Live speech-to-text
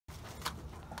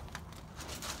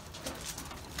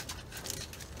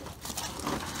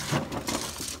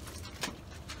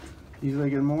You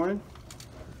say good morning.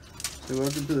 So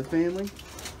welcome to the family.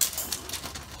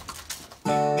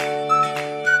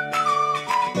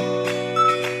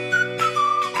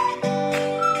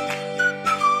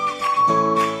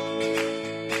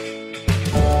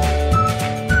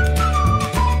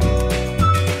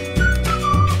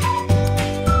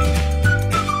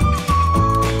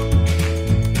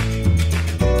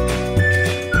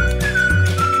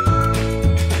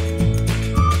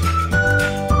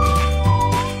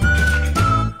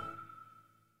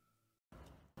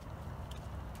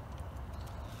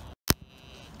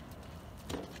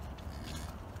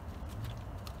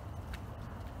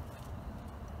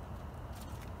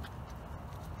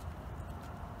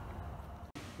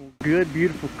 Good,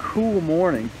 beautiful, cool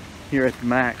morning here at the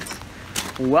Max.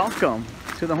 Welcome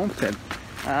to the homestead.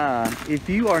 If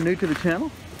you are new to the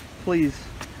channel, please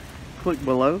click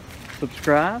below,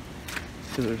 subscribe,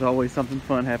 so there's always something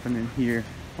fun happening here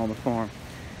on the farm.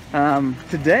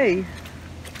 Today,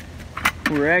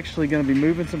 we're actually going to be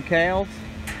moving some cows.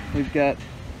 We've got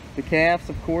the calves,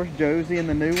 of course, Josie and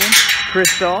the new one,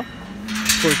 Christoph,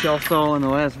 of course y'all saw in the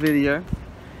last video.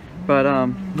 But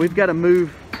we've got to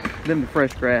move them to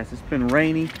fresh grass. It's been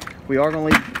rainy. We are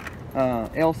going to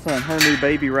leave Elsa and her new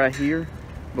baby right here,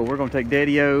 but we're going to take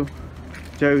Daddy-O,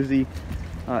 Josie,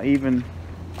 even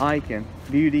Ike and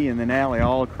Beauty, and then Allie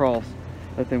all across.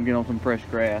 Let them get on some fresh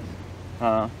grass.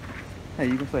 Hey,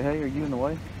 you gonna say hey? Are you in the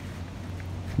way?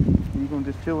 Are you gonna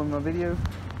just chill in my video?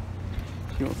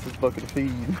 She wants this bucket of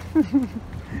feed.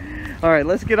 All right,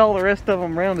 let's get all the rest of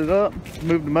them rounded up,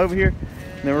 move them over here,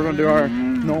 and then we're gonna do our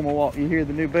normal walk. You hear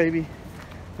the new baby?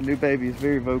 The new baby is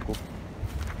very vocal.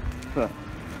 So.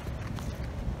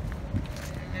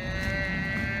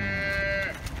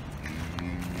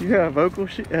 You got a vocal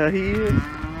he is?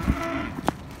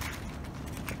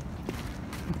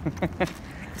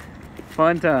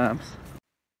 Fun times.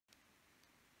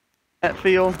 That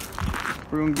field,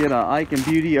 we're gonna get Ike and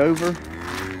Beauty over,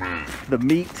 the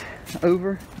meat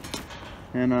over,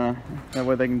 and that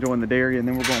way they can join the dairy, and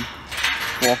then we're gonna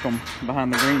walk them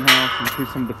behind the greenhouse and see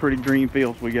some of the pretty green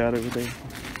fields we got over there.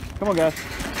 Come on, guys.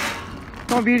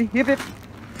 Come on, Beauty. Hip, hip.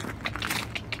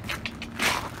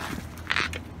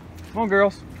 Come on,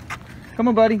 girls. Come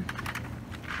on, buddy.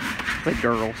 Say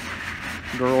girls.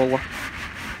 Girl.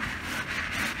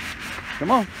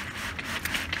 Come on.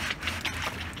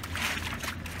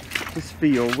 This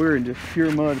field, we're in just pure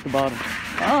mud at the bottom.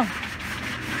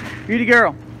 Beauty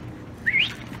girl.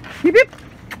 Hip, hip.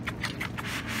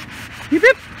 Hip,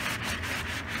 hip.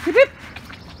 Hip, hip.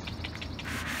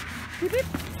 Hip, hip.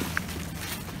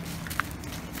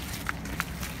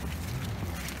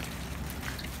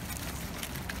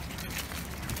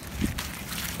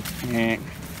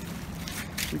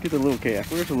 Look at the little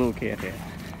calf. Where's the little calf at?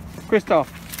 Christoph.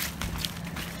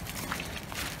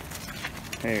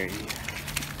 There he is.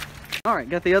 Alright,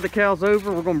 got the other cows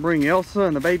over. We're going to bring Elsa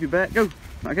and the baby back. Go.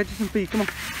 I got you some feed. Come on.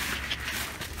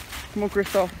 Come on,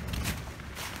 Christoph.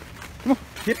 Come on.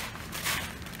 Yep.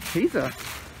 He's a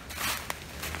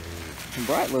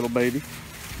bright little baby.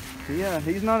 Yeah,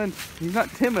 he's not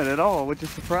timid at all, which is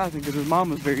surprising because his mom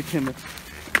was very timid.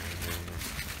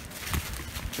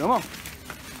 Come on.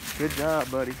 Good job,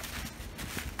 buddy.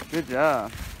 Good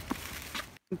job.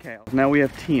 Cows. Now we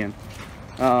have 10.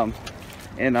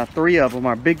 And 3 of them,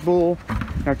 our big bull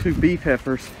and our 2 beef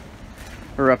heifers,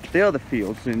 are up to the other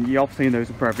fields, and y'all seen those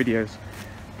in prior videos.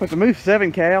 But to move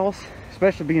 7 cows,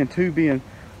 especially being 2 being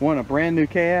one a brand new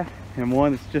calf and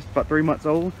one that's just about 3 months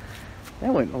old,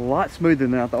 that went a lot smoother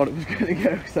than I thought it was going to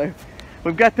go. So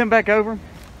we've got them back over.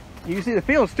 You can see the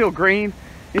field's still green.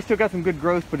 It's still got some good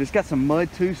growth, but it's got some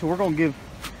mud too, so we're going to give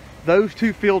those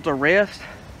 2 fields a rest,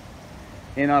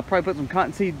 and I'll probably put some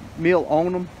cottonseed meal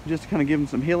on them just to kind of give them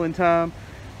some healing time,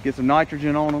 get some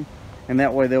nitrogen on them, and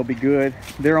that way they'll be good.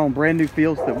 They're on brand new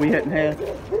fields that we hadn't had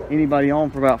anybody on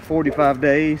for about 45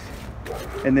 days,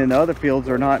 and then the other fields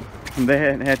are not, they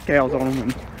hadn't had cows on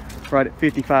them right at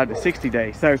 55 to 60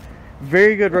 days. So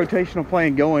very good rotational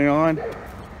plan going on.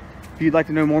 If you'd like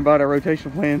to know more about our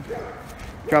rotational plan,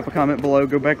 drop a comment below.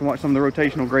 Go back and watch some of the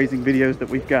rotational grazing videos that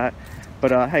we've got.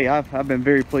 But hey, I've been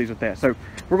very pleased with that. So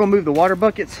we're gonna move the water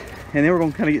buckets, and then we're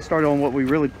gonna kind of get started on what we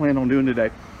really plan on doing today.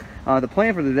 The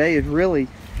plan for today is really,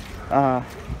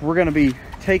 we're gonna be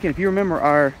taking, if you remember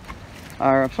our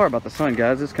I'm sorry about the sun,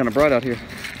 guys, it's kind of bright out here.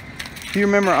 If you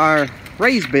remember our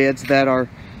raised beds that are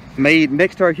made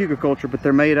next to our hugelkultur, but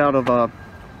they're made out of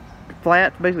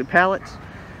flat, basically pallets,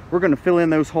 we're gonna fill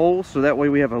in those holes so that way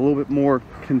we have a little bit more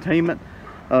containment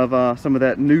of some of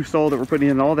that new soil that we're putting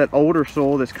in. All that older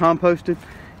soil that's composted,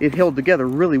 it held together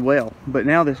really well, but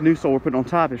now this new soil we're putting on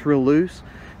top is real loose,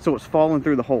 so it's falling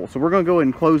through the hole. So we're going to go ahead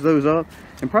and close those up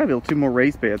and probably build 2 more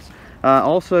raised beds.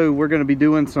 Also, we're going to be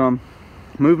doing some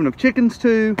moving of chickens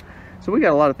too. So we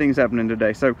got a lot of things happening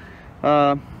today. So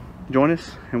join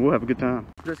us and we'll have a good time.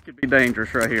 This could be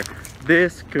dangerous right here.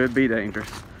 This could be dangerous.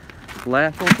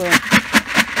 Last one thing.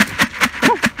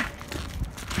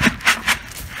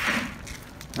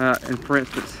 And for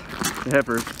instance, the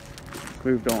heifer's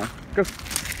moved on. Go.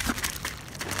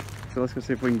 So let's go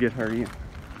see if we can get her in.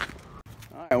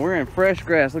 All right, we're in fresh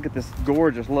grass. Look at this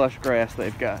gorgeous lush grass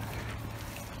they've got.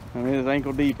 I mean, it's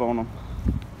ankle deep on them.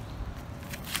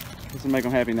 This will make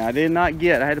them happy. Now, I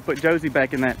had to put Josie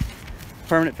back in that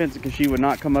permanent fencing because she would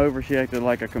not come over. She acted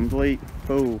like a complete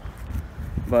fool.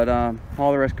 But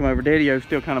all the rest come over. Daddy-O's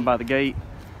still kind of by the gate,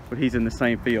 but he's in the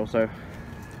same field. So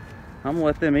I'm gonna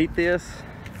let them eat this.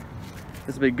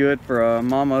 This will be good for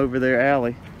Mama over there,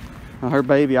 Allie. Her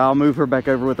baby, I'll move her back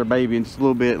over with her baby in just a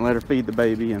little bit and let her feed the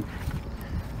baby and,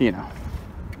 you know,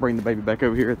 bring the baby back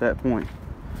over here at that point.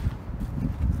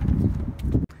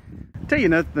 I'll tell you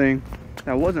another thing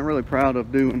I wasn't really proud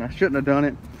of doing. I shouldn't have done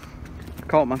it. I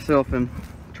caught myself in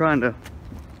trying to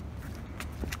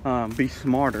be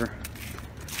smarter.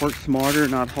 Work smarter,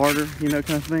 not harder, you know,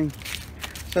 kind of thing.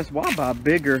 So that's why I buy a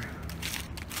bigger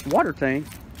water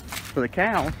tank for the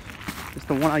cows. It's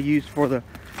the one I use for the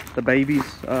babies,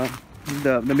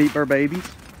 the meat bird babies.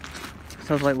 So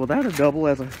I was like, well, that'll double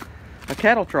as a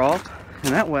cattle trough,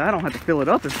 and that way I don't have to fill it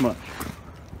up as much.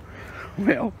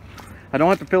 Well, I don't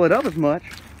have to fill it up as much,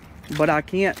 but I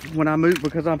can't, when I move,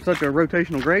 because I'm such a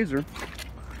rotational grazer,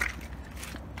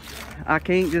 I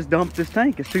can't just dump this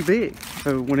tank. It's too big.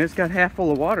 So when it's got half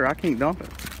full of water, I can't dump it.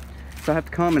 So I have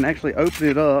to come and actually open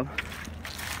it up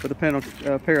with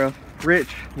a pair of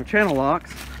rich or channel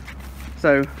locks.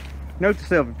 So note to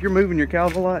self, if you're moving your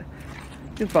cows a lot,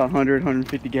 just about 100,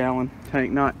 150 gallon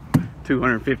tank, not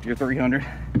 250 or 300,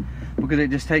 because it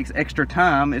just takes extra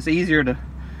time. It's easier to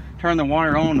turn the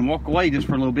water on and walk away just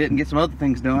for a little bit and get some other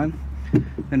things done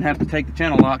than have to take the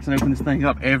channel locks and open this thing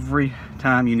up every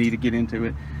time you need to get into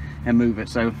it and move it.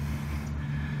 So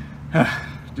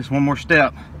just one more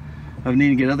step of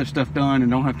needing to get other stuff done and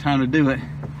don't have time to do it.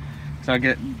 So I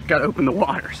got to open the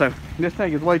water. So this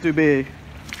tank is way too big.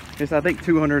 It's, I think,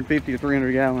 250 or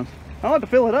 300 gallons. I don't have to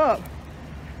fill it up,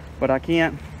 but I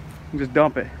can't just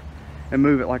dump it and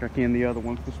move it like I can the other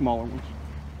ones, the smaller ones.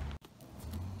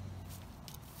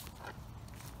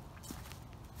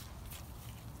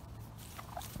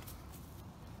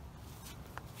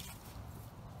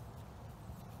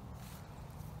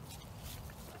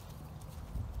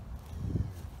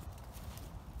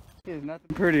 There's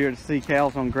nothing prettier to see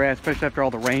cows on grass, especially after all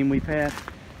the rain we've had.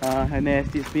 How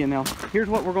nasty it's been. Now, here's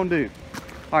what we're gonna do.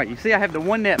 All right, you see I have the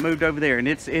one net moved over there, and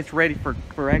it's ready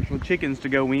for actual chickens to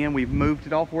go in. We've moved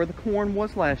it off where the corn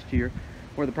was last year,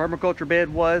 where the permaculture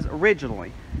bed was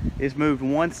originally. It's moved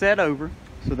one set over,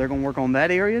 so they're gonna work on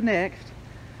that area next,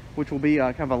 which will be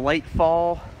kind of a late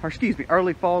fall, or excuse me,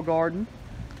 early fall garden.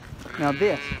 Now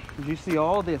this, as you see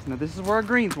all this, now this is where our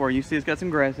greens were. You see it's got some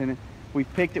grass in it.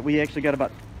 We've picked it. We actually got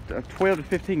about 12 to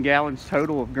 15 gallons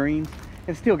total of greens.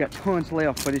 It's still got tons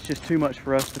left, but it's just too much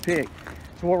for us to pick.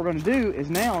 So what we're going to do is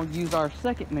now use our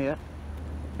second net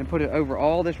and put it over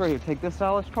all this right here. Take this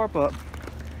silage tarp up,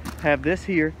 have this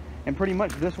here, and pretty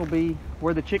much this will be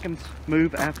where the chickens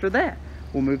move after that.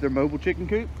 We'll move their mobile chicken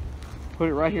coop, put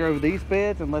it right here over these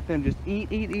beds, and let them just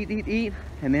eat,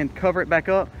 and then cover it back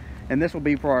up. And this will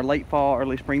be for our late fall,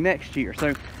 early spring next year.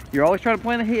 So you're always trying to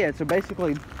plan ahead. So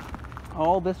basically,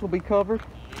 all this will be covered.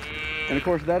 And of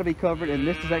course that'll be covered, and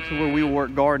this is actually where we will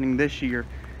work gardening this year.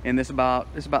 And it's about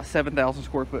 7,000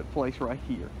 square foot place right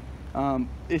here.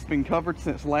 It's been covered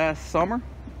since last summer,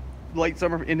 late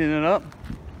summer, ending it up.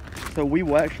 So we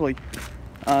will actually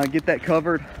get that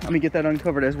covered. Get that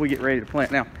uncovered as we get ready to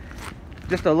plant. Now,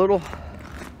 just a little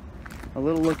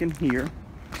look in here,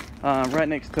 right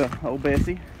next to old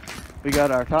Bessie. We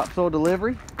got our topsoil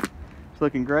delivery. It's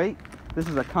looking great. This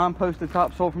is a composted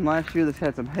topsoil from last year that's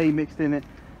had some hay mixed in it.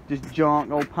 Just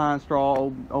junk, old pine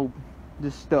straw, old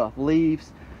just stuff,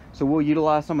 leaves. So we'll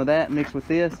utilize some of that mixed with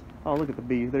this. Oh, look at the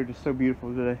bees. They're just so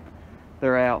beautiful today.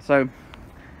 They're out. So,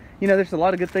 you know, there's a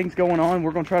lot of good things going on.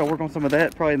 We're going to try to work on some of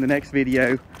that probably in the next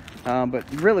video. But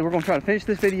really, we're going to try to finish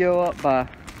this video up by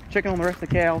checking on the rest of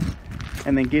the cows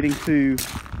and then getting to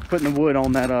putting the wood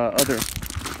on that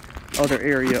other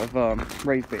area of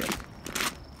raised beds.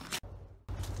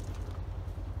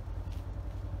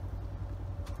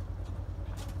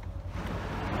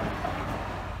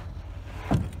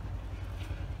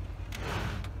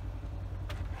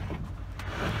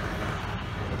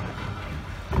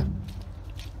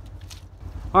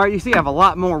 All right, you see I have a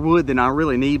lot more wood than I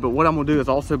really need, but what I'm gonna do is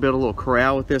also build a little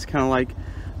corral with this, kind of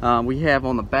like we have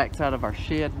on the back side of our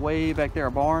shed, way back there,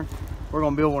 our barn. We're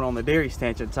gonna build one on the dairy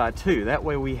stanchion side too. That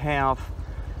way we have,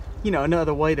 you know,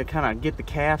 another way to kind of get the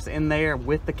calves in there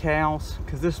with the cows,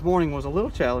 because this morning was a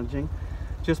little challenging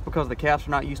just because the calves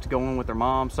are not used to going with their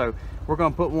mom. So we're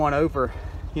gonna put one over,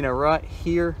 you know, right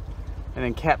here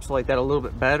and encapsulate that a little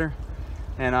bit better.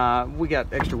 And we got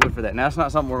extra wood for that. Now, that's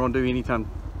not something we're gonna do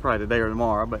anytime probably today or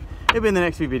tomorrow, but it'll be in the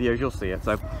next few videos, you'll see it.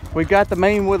 So we've got the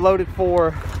main wood loaded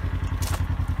for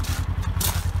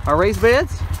our raised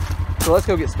beds, so let's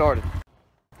go get started.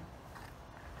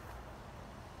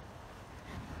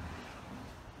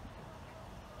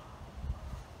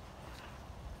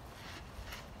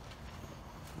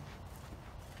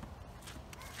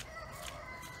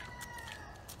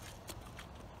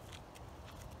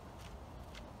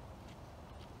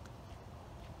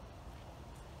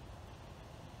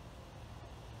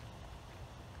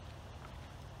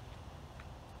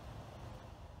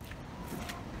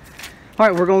 All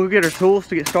right, we're gonna go get our tools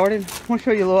to get started. I want to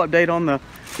show you a little update on the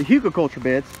hugelkultur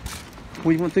beds.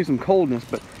 We went through some coldness,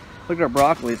 but look at our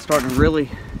broccoli. It's starting to really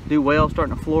do well,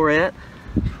 starting to floret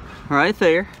right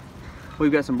there.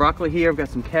 We've got some broccoli here. We've got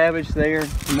some cabbage there,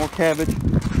 some more cabbage.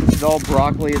 This is all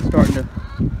broccoli. It's starting to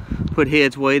put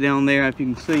heads way down there, if you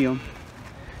can see them.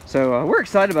 So we're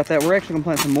excited about that. We're actually gonna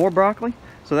plant some more broccoli,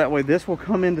 so that way this will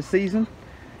come into season,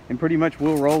 and pretty much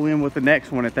we'll roll in with the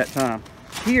next one at that time.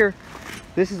 Here,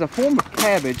 this is a form of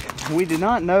cabbage. We did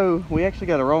not know, we actually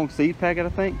got a wrong seed packet, I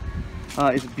think.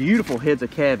 It's beautiful heads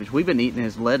of cabbage. We've been eating it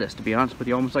as lettuce, to be honest with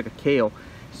you, almost like a kale.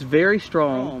 It's very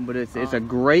strong, but it's a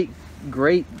great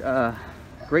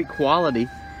quality,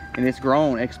 and it's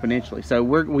grown exponentially. So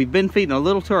we've been feeding a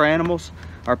little to our animals,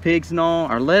 our pigs and all.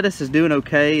 Our lettuce is doing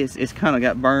okay. It's kind of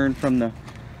got burned from the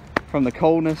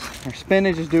coldness. Our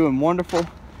spinach is doing wonderful,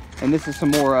 and this is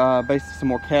some more basically some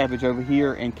more cabbage over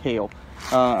here, and kale.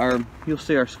 You'll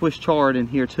see our Swiss chard in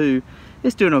here too.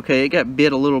 It's doing okay. It got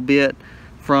bit a little bit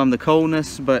from the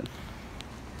coldness, but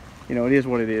you know, it is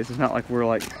what it is. It's not like we're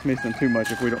like missing too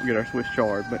much if we don't get our Swiss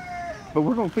chard, but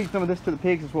we're going to feed some of this to the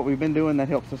pigs. Is what we've been doing. That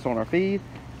helps us on our feed,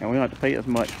 and we don't have to pay as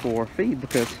much for feed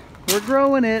because we're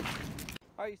growing it.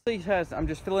 All right, you see I'm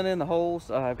just filling in the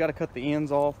holes. I've got to cut the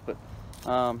ends off, but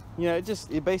you know,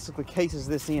 it basically cases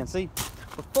this in. See,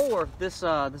 before this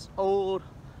old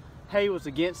hay was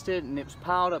against it and it was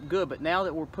piled up good, but now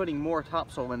that we're putting more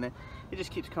topsoil in there, it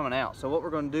just keeps coming out. So what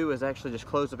we're going to do is actually just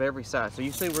close up every side. So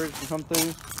you see where it's come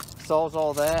through, saws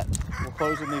all that. We'll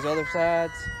close in these other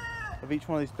sides of each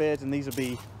one of these beds, and these will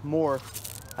be more,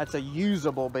 I'd say,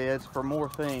 usable beds for more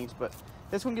things. But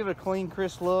this one give it a clean,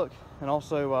 crisp look, and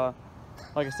also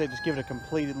like I said, just give it a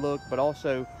completed look, but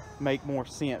also make more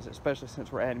sense, especially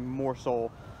since we're adding more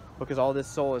soil, because all this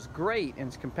soil is great and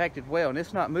it's compacted well and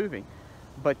it's not moving.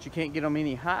 But you can't get them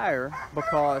any higher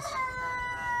because,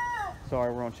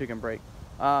 sorry, we're on chicken break.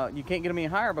 You can't get them any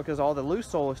higher because all the loose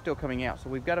soil is still coming out. So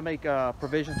we've got to make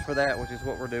provisions for that, which is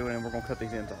what we're doing, and we're going to cut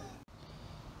these ends off.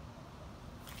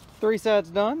 3 sides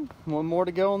done. 1 more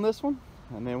to go on this one,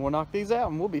 and then we'll knock these out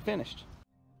and we'll be finished.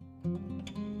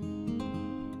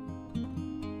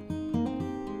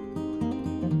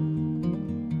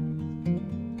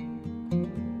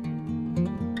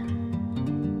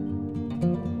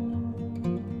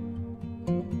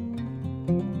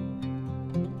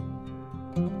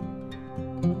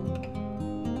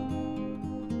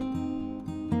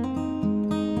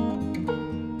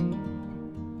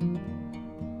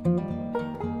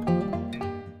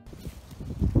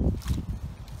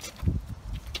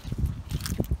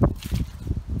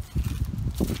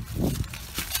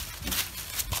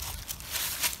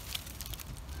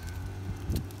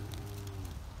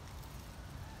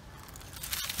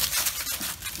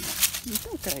 It's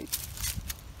okay.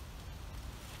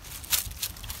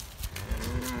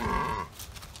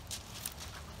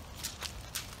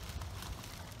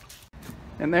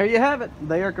 And there you have it.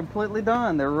 They are completely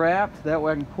done. They're wrapped. That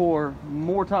way I can pour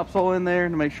more topsoil in there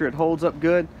to make sure it holds up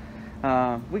good.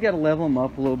 We got to level them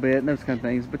up a little bit and those kind of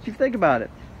things. But you think about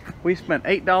it. We spent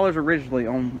 $8 originally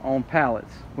on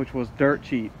pallets, which was dirt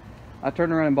cheap. I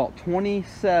turned around and bought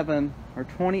 27 or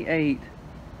 28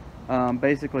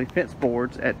 basically fence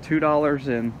boards at $2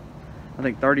 and I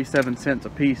think 37 cents a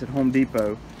piece at Home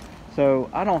Depot. So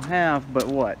I don't have but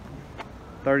what,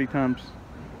 30 times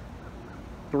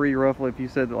 3 roughly, if you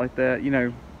said it like that, you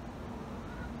know,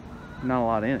 not a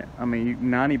lot in it. I mean,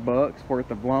 $90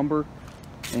 worth of lumber,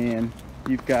 and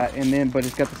you've got, and then but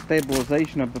it's got the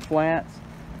stabilization of the flats,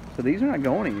 so these are not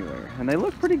going anywhere, and they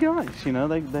look pretty nice. You know,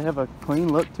 they have a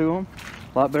clean look to them,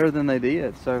 a lot better than they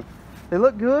did, so they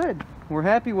look good. we're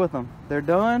happy with them. They're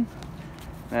done.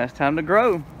 Now it's time to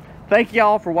grow. Thank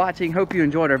y'all for watching. Hope you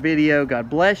enjoyed our video. God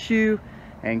bless you,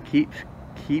 and keep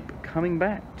coming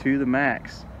back to the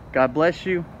max. God bless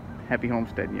you. Happy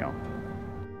homesteading, y'all.